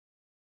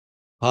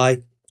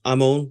Hi,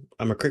 I'm Owen.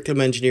 I'm a curriculum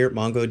engineer at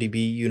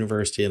MongoDB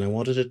University, and I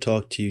wanted to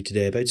talk to you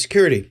today about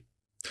security.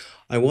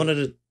 I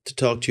wanted to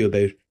talk to you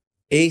about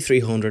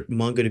A300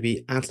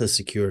 MongoDB Atlas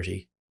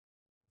security.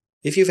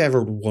 If you've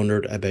ever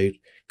wondered about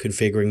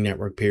configuring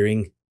network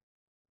peering,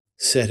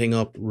 setting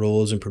up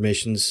roles and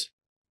permissions,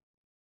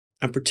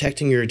 and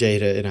protecting your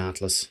data in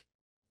Atlas,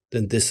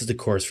 then this is the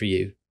course for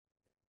you.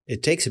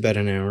 It takes about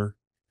an hour,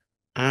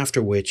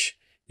 after which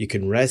you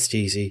can rest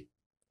easy.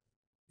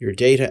 Your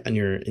data and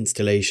your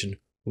installation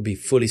will be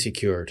fully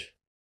secured.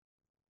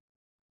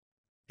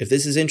 If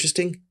this is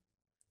interesting,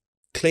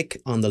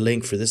 click on the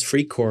link for this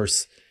free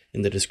course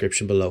in the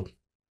description below.